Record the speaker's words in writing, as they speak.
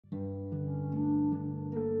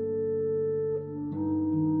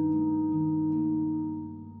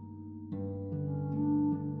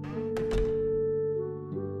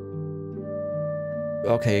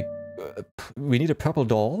Okay, we need a purple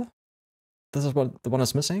doll. This is what the one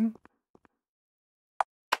is missing.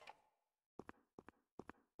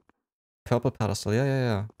 Purple pedestal,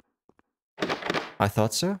 yeah. I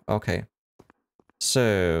thought so. Okay.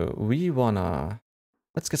 So we wanna...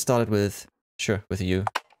 Let's get started with... Sure, with you.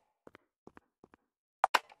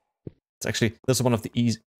 It's actually... This is one of the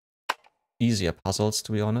easier puzzles,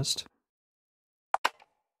 to be honest.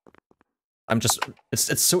 I'm just...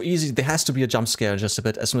 It's so easy. There has to be a jump scare just a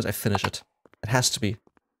bit as soon as I finish it. It has to be.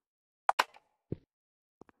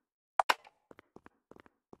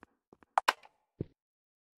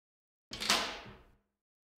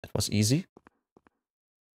 That was easy.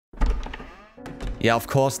 Yeah, of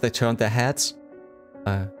course, they turned their heads.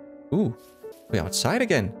 Ooh, we're outside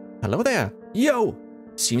again. Hello there. Yo!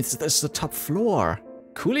 Seems this is the top floor.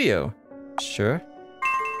 Coolio. Sure.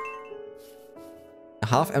 A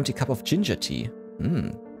half-empty cup of ginger tea.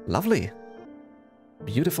 Lovely.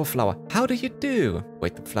 Beautiful flower. How do you do?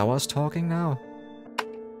 Wait, the flower's talking now?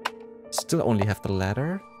 Still only have the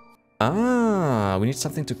ladder. Ah, we need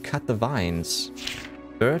something to cut the vines.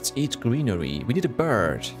 Birds eat greenery. We need a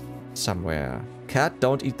bird somewhere. Cat,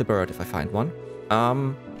 don't eat the bird if I find one.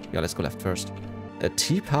 Yeah, let's go left first. A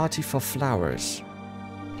tea party for flowers.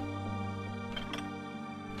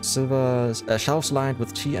 Silver shelves lined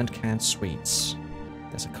with tea and canned sweets.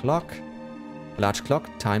 There's a clock. Large clock.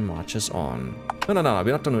 Time marches on. No.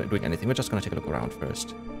 We're not doing anything. We're just gonna take a look around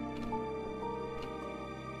first.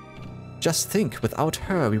 Just think, without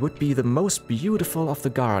her, we would be the most beautiful of the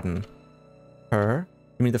garden. Her?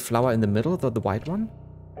 You mean the flower in the middle, the white one?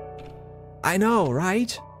 I know,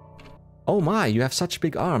 right? Oh my, you have such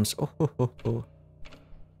big arms.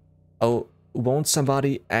 Oh, won't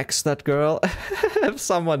somebody axe that girl? If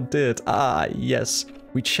someone did. Ah, yes.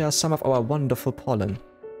 We share some of our wonderful pollen.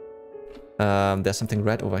 There's something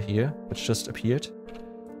red over here, which just appeared.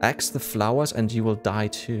 Axe the flowers and you will die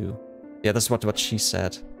too. Yeah, that's what she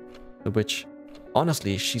said. The witch.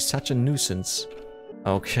 Honestly, she's such a nuisance.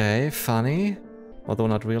 Okay, funny. Although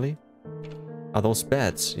not really. Are those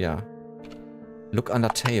beds? Yeah. Look under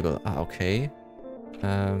table. Ah, okay.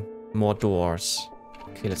 More doors.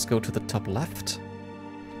 Okay, let's go to the top left.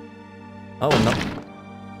 Oh, no.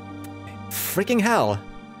 Freaking hell!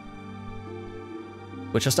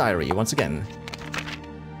 Witch's Diary, once again.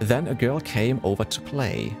 Then a girl came over to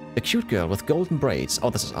play. A cute girl with golden braids. Oh,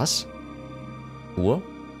 this is us? Whoa.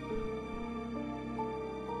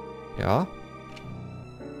 Yeah.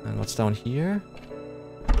 And what's down here?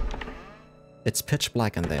 It's pitch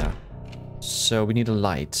black in there. So we need a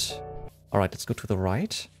light. Alright, let's go to the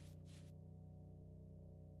right.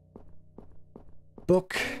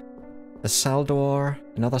 Book. A cell door.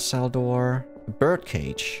 Another cell door. A bird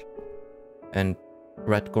cage. And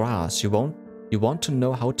red grass. You want to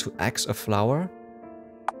know how to axe a flower?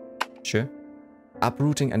 Sure.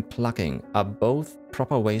 Uprooting and plucking are both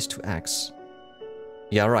proper ways to axe.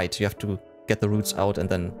 Yeah, right. You have to get the roots out and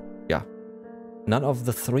then... Yeah. None of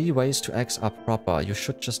the 3 ways to axe are proper. You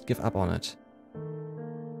should just give up on it.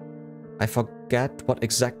 I forget what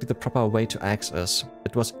exactly the proper way to axe is.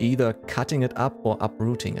 It was either cutting it up or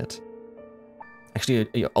uprooting it. Actually,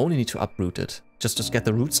 you only need to uproot it. Just get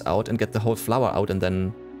the roots out and get the whole flower out and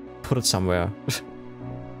then put it somewhere.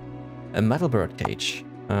 A metal bird cage.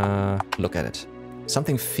 Look at it.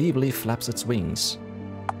 Something feebly flaps its wings.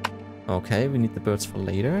 Okay, we need the birds for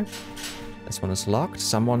later. This one is locked.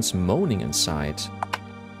 Someone's moaning inside.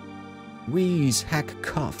 Wheeze, hack,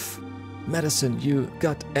 cough. Medicine, you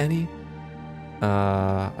got any?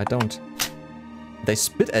 I don't. They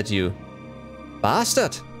spit at you.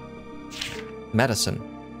 Bastard! Medicine.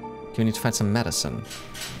 Okay, we need to find some medicine.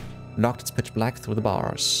 Locked, it's pitch black through the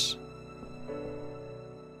bars.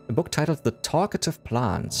 A book titled The Talkative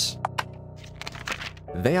Plants.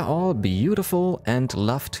 They are all beautiful and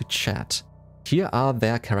love to chat. Here are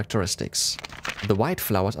their characteristics. The white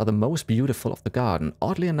flowers are the most beautiful of the garden.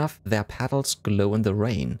 Oddly enough, their petals glow in the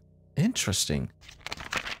rain. Interesting.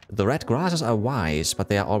 The red grasses are wise, but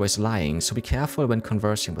they are always lying, so be careful when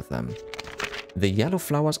conversing with them. The yellow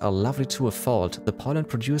flowers are lovely to a fault. The pollen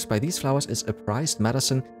produced by these flowers is a prized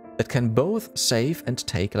medicine that can both save and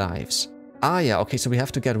take lives. Ah yeah, okay, so we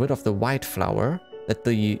have to get rid of the white flower, that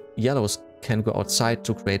the yellows can go outside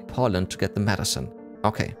to create pollen to get the medicine.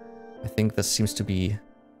 Okay, I think this seems to be...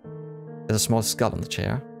 There's a small skull on the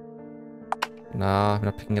chair. Nah, I'm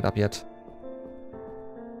not picking it up yet.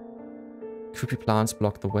 Creepy plants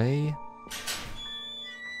block the way.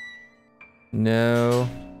 No.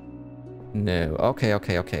 No.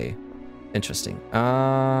 Okay. Interesting.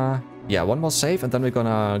 Yeah, one more save and then we're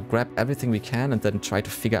gonna grab everything we can and then try to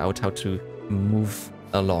figure out how to move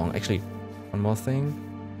along. Actually, One more thing.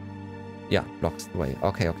 Yeah, blocks the way.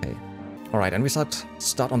 Okay, okay. Alright, and we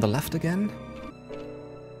start on the left again.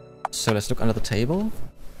 So let's look under the table.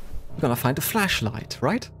 We're gonna find a flashlight,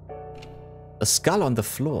 right? A skull on the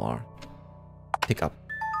floor. Pick up.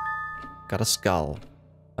 Got a skull.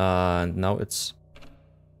 And now it's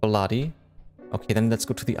bloody. Okay, then let's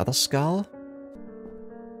go to the other skull.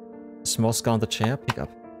 Small skull on the chair. Pick up.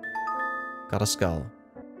 Got a skull.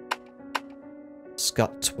 Skull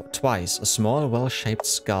twice. A small, well-shaped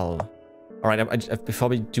skull. Alright, before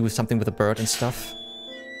we do something with the bird and stuff.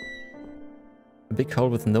 A big hole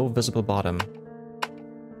with no visible bottom.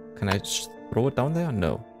 Can I just throw it down there?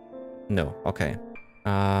 No. No. Okay.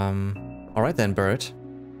 Alright then, bird.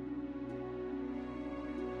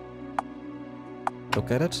 Look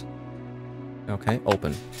at it. Okay,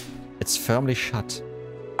 open. It's firmly shut.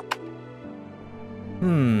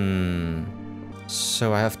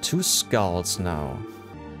 So I have 2 skulls now.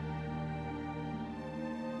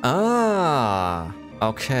 Ah!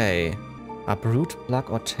 Okay. Uproot, pluck,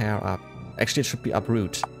 or tear up. Actually, it should be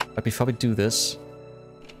uproot. But before we do this...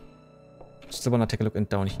 Still wanna take a look in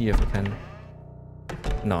down here if we can.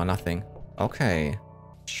 No, nothing. Okay.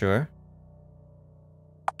 Sure.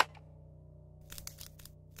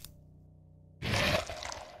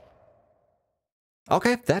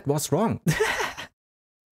 Okay, that was wrong.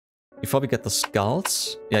 Before we get the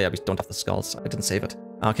skulls... Yeah, we don't have the skulls. I didn't save it.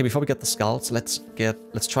 Okay, before we get the skulls, let's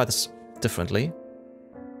try this differently.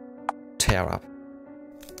 Tear up.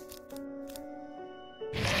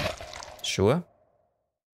 Sure.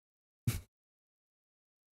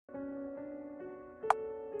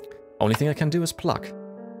 Only thing I can do is pluck.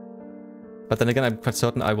 But then again, I'm quite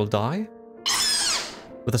certain I will die.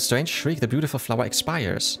 With a strange shriek, the beautiful flower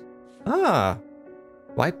expires. Ah!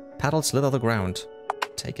 White petals slither the ground.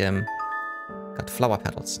 Take him. Got flower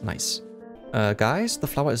petals. Nice. Guys, the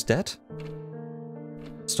flower is dead.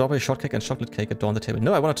 Strawberry shortcake and chocolate cake adorn the table.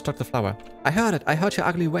 No, I wanted to talk to the flower. I heard it. I heard your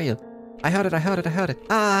ugly wail. I heard it. I heard it. I heard it.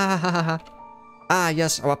 Ah, ha, ha, ha. Ah,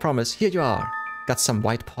 yes, our promise. Here you are. Got some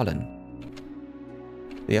white pollen.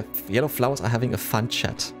 The yellow flowers are having a fun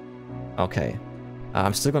chat. Okay.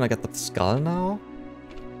 I'm still gonna get the skull now.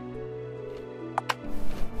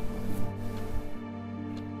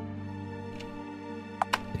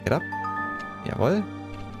 Pick it up. Jawohl.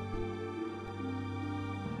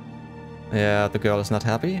 Yeah, the girl is not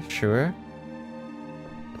happy. Sure.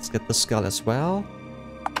 Let's get the skull as well.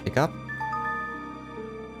 Pick up.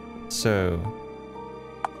 So.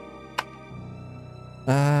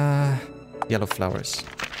 Yellow flowers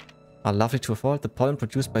are lovely to afford. The pollen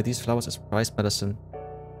produced by these flowers is prized medicine.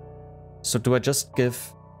 So do I just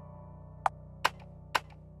give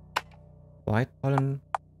white pollen?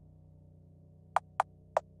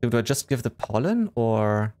 Do I just give the pollen,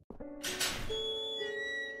 or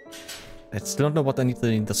I still don't know what I need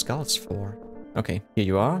the skulls for. Okay, here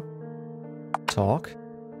you are. Talk.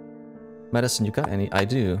 Medicine, you got any? I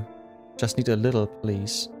do. Just need a little,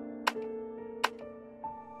 please.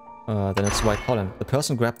 Then it's white pollen. The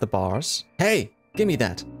person grabbed the bars. Hey! Give me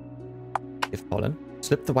that! Give pollen.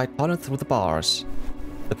 Slip the white pollen through the bars.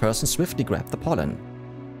 The person swiftly grabbed the pollen.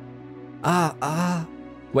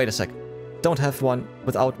 Wait a sec. Don't have one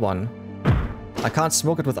without one. I can't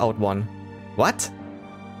smoke it without one. What?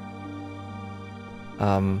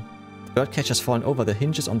 The birdcage has fallen over. The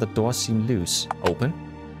hinges on the door seem loose. Open.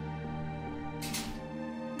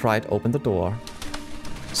 Pried open the door.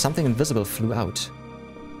 Something invisible flew out.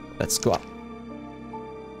 Let's go up.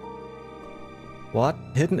 What?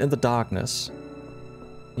 Hidden in the darkness.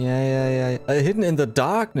 Yeah. Hidden in the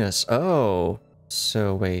darkness. Oh.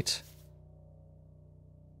 So, wait.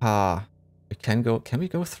 We can go... Can we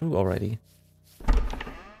go through already?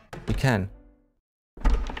 We can.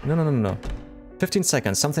 No. 15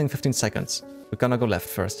 seconds. Something 15 seconds. We're gonna go left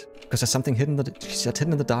first. Because there's something hidden... She said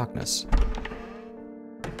hidden in the darkness.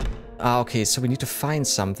 Okay. So we need to find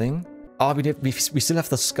something. Oh, we still have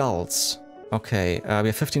the skulls. Okay, we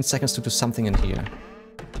have 15 seconds to do something in here.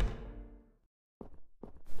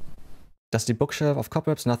 Dusty bookshelf of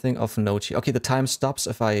cobwebs, nothing of note here. Okay, the time stops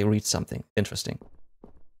if I read something. Interesting.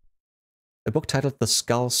 A book titled The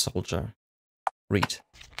Skull Soldier. Read.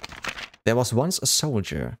 There was once a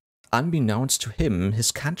soldier. Unbeknownst to him,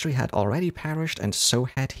 his country had already perished, and so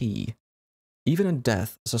had he. Even in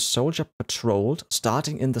death, the soldier patrolled,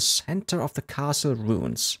 starting in the center of the castle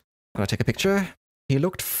ruins. I'm gonna take a picture. He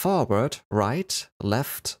looked forward, right,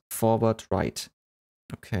 left, forward, right.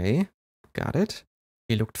 Okay, got it.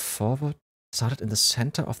 He looked forward, started in the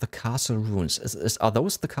center of the castle ruins. Are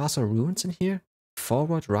those the castle ruins in here?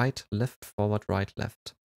 Forward, right, left, forward, right,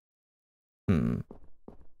 left.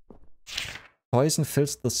 Poison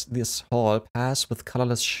fills this hall. Pass with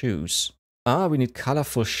colorless shoes. Ah, we need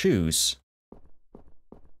colorful shoes.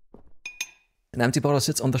 An empty bottle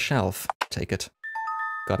sits on the shelf. Take it.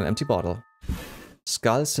 Got an empty bottle.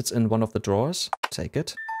 Skull sits in one of the drawers. Take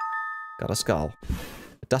it. Got a skull.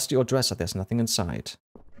 A dusty old dresser. There's nothing inside.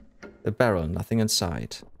 A barrel. Nothing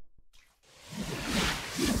inside.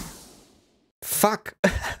 Fuck!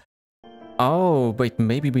 Oh, wait,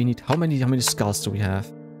 maybe we need... How many skulls do we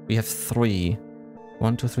have? We have 3.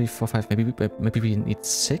 1, 2, 3, 4, 5. Maybe we need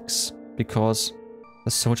 6? Because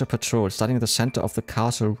the soldier patrolled, starting at the center of the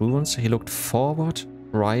castle ruins. He looked forward,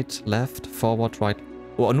 right, left, forward, right.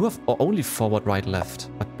 Or only forward, right, left.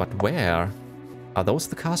 But where? Are those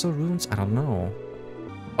the castle ruins? I don't know.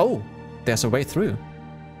 Oh, there's a way through.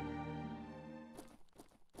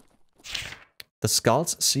 The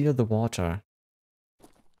skulls seal the water.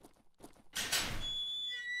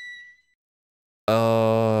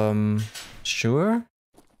 Sure.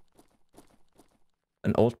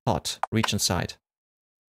 An old pot. Reach inside.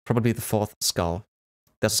 Probably the 4th skull.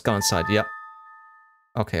 There's a skull inside, yeah.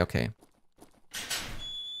 Okay, okay.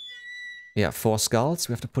 Yeah, 4 skulls.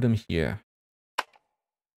 We have to put them here.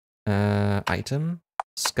 Item.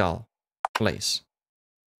 Skull. Place.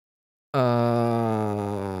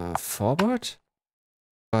 Forward?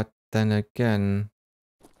 But then again...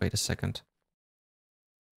 Wait a second.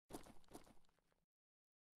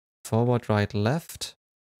 Forward, right, left.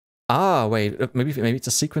 Ah, wait. Maybe it's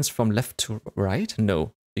a sequence from left to right?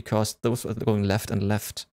 No, because those are going left and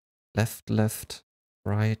left. Left, left,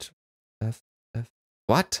 right, left, left.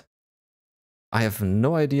 What? I have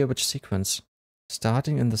no idea which sequence.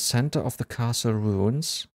 Starting in the center of the castle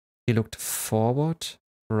ruins, he looked forward,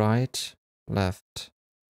 right, left.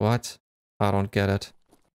 What? I don't get it.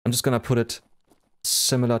 I'm just gonna put it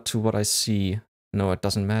similar to what I see. No, it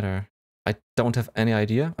doesn't matter. I don't have any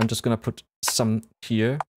idea. I'm just gonna put some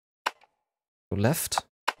here. To left.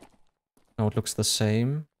 No, it looks the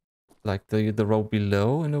same. Like the row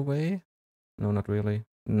below in a way. No, not really.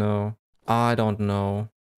 No. I don't know.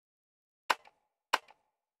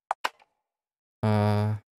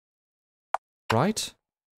 Right?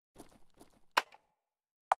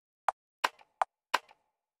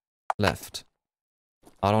 Left.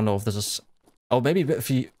 I don't know if this is... Oh, maybe if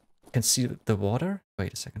you can see the water?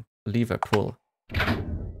 Wait a second. Lever, pull.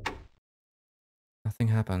 Nothing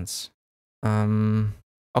happens.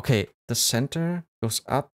 Okay, the center goes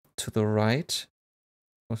up to the right.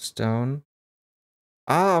 Goes down.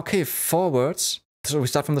 Ah, okay, forwards. So we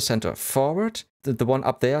start from the center. Forward, the one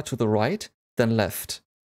up there to the right, then left.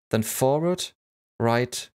 Then forward,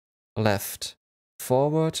 right, left.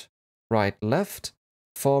 Forward, right, left.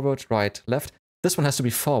 Forward, right, left. This one has to be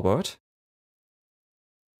forward.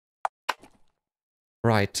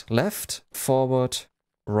 Right, left, forward,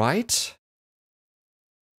 right.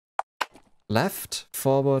 Left,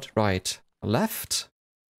 forward, right, left.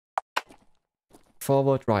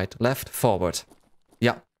 Forward, right, left, forward.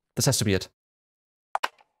 Yeah, this has to be it.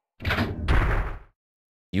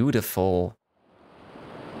 Beautiful.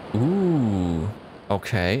 Ooh.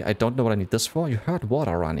 Okay, I don't know what I need this for. You heard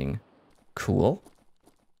water running. Cool.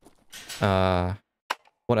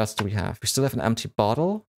 What else do we have? We still have an empty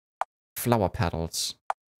bottle. Flower petals.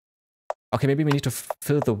 Okay, maybe we need to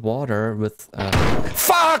fill the water with...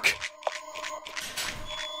 Fuck!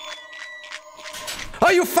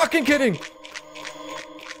 Are you fucking kidding?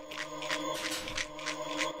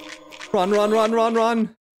 Run, run, run, run,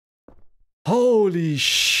 run. Holy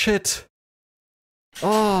shit.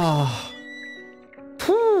 Oh.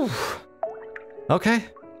 Whew. Okay.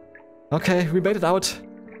 Okay, we made it out.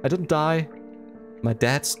 I didn't die. My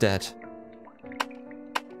dad's dead.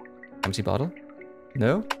 Empty bottle?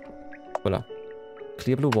 No? Voila.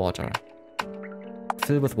 Clear blue water.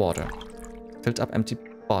 Fill with water. Filled up empty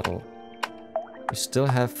bottle. We still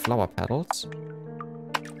have flower petals.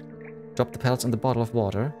 Drop the petals in the bottle of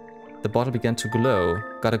water. The bottle began to glow.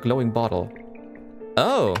 Got a glowing bottle.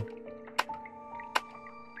 Oh!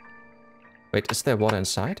 Wait, is there water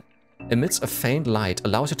inside? Emits a faint light.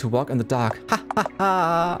 Allows you to walk in the dark. Ha ha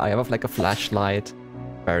ha! I have like a flashlight.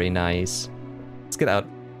 Very nice. Let's get out.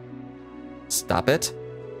 Stop it.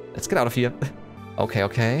 Let's get out of here. Okay,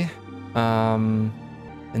 okay.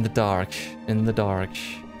 In the dark. In the dark.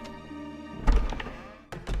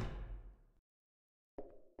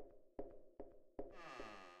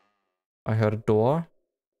 I heard a door.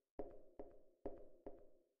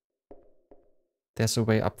 There's a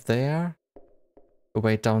way up there. A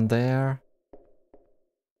way down there.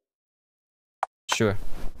 Sure.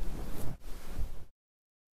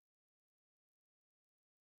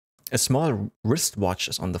 A small wristwatch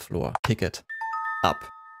is on the floor. Pick it up.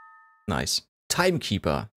 Nice.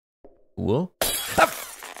 Timekeeper. Cool. Ah!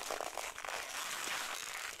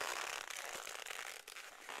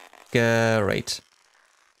 Great.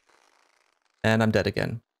 And I'm dead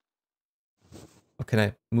again. Oh, can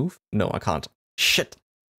I move? No, I can't. Shit.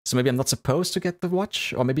 So maybe I'm not supposed to get the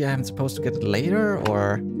watch? Or maybe I am supposed to get it later?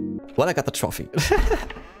 Or... Well, I got the trophy.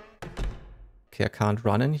 Okay, I can't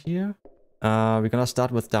run in here. We're gonna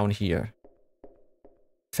start with down here.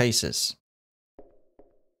 Faces.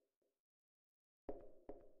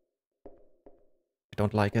 I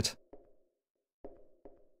don't like it.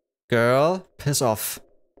 Girl, piss off.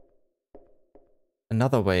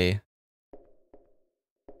 Another way.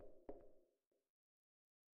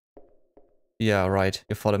 Yeah, right.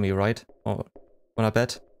 You follow me, right? Oh, wanna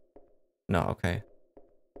bet? No, okay.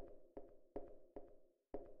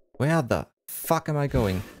 Where the fuck am I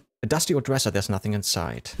going? A dusty old dresser, there's nothing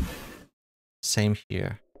inside. Same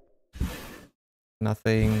here.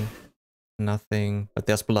 Nothing. Nothing. But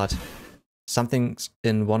there's blood. Something's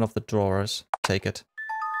in one of the drawers. Take it.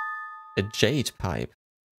 A jade pipe.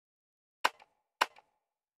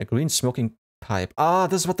 A green smoking pipe. Ah,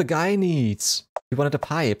 this is what the guy needs. He wanted a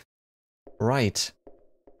pipe. Right.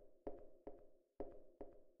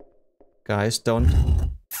 Guys,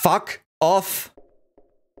 don't... Fuck off!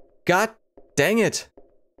 God dang it!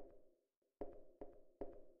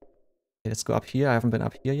 Okay, let's go up here. I haven't been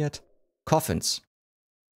up here yet. Coffins.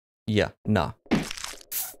 Yeah, nah.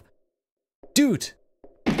 Dude!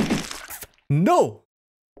 No!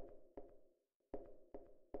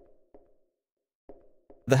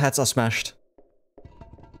 The heads are smashed.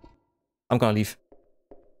 I'm gonna leave.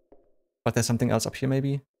 But there's something else up here,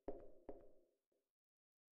 maybe?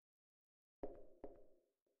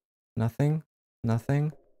 Nothing.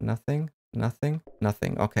 Nothing. Nothing. Nothing.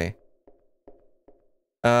 Nothing. Okay.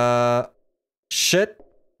 Shit.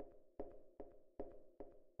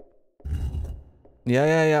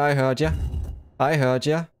 Yeah, I heard ya. I heard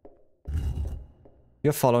ya.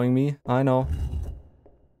 You're following me, I know.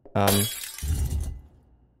 I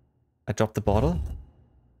dropped the bottle.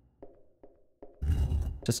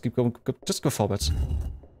 Just keep going, just go forwards.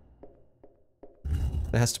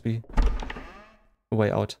 There has to be a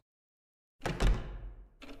way out.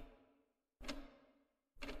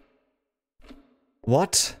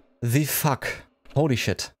 What the fuck? Holy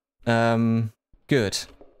shit. Good.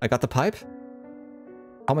 I got the pipe.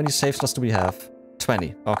 How many save slots do we have?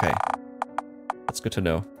 20. Okay. That's good to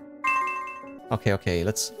know. Okay,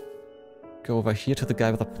 let's go over here to the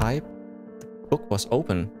guy with the pipe. The book was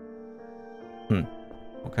open.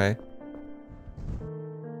 Okay.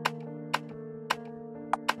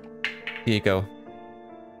 Here you go.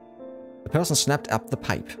 The person snapped up the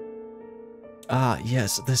pipe. Ah,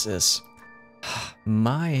 yes, this is...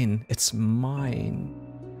 mine. It's mine.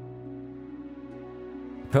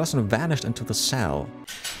 The person vanished into the cell.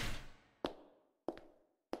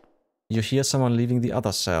 You hear someone leaving the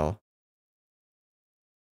other cell.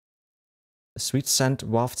 A sweet scent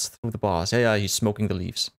wafts through the bars. Yeah, he's smoking the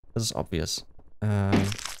leaves. This is obvious.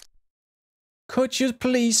 Could you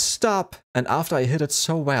please stop? And after I hit it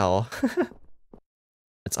so well.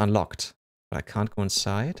 It's unlocked. But I can't go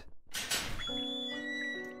inside.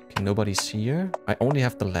 Okay, nobody's here. I only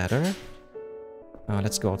have the ladder.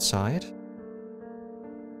 Let's go outside.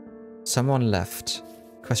 Someone left.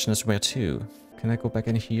 Question is where to? Can I go back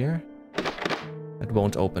in here? It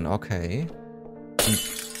won't open. Okay.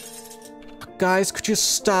 Guys, could you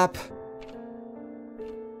stop?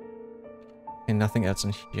 Okay, nothing else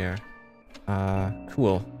in here.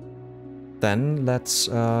 Cool. Then let's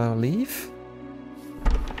leave.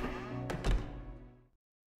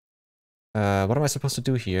 What am I supposed to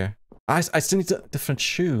do here? I still need different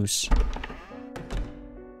shoes.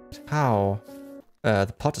 How?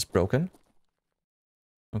 The pot is broken.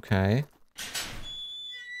 Okay.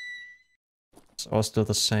 It's all still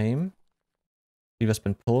the same. Lever's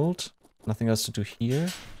been pulled. Nothing else to do here.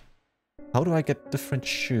 How do I get different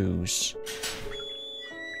shoes?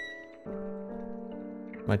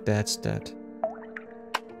 My dad's dead.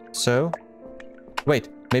 So? Wait,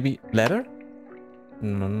 maybe ladder?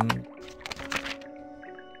 No.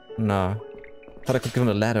 Thought I could give him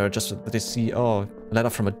a ladder just so that they see, oh,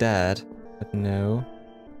 ladder from a dad. But no.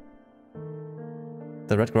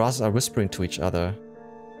 The red grasses are whispering to each other.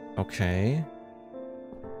 Okay.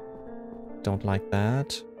 Don't like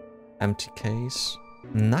that. Empty case.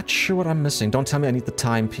 Not sure what I'm missing. Don't tell me I need the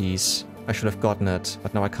timepiece. I should have gotten it,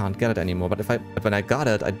 but now I can't get it anymore. But when I got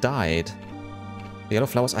it, I died. The yellow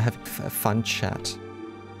flowers, I have a fun chat.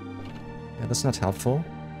 Yeah, that's not helpful.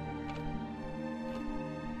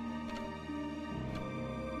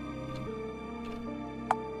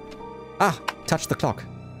 Ah, touch the clock.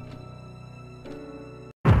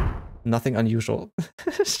 Nothing unusual.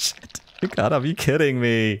 Shit. You gotta be kidding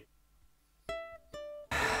me.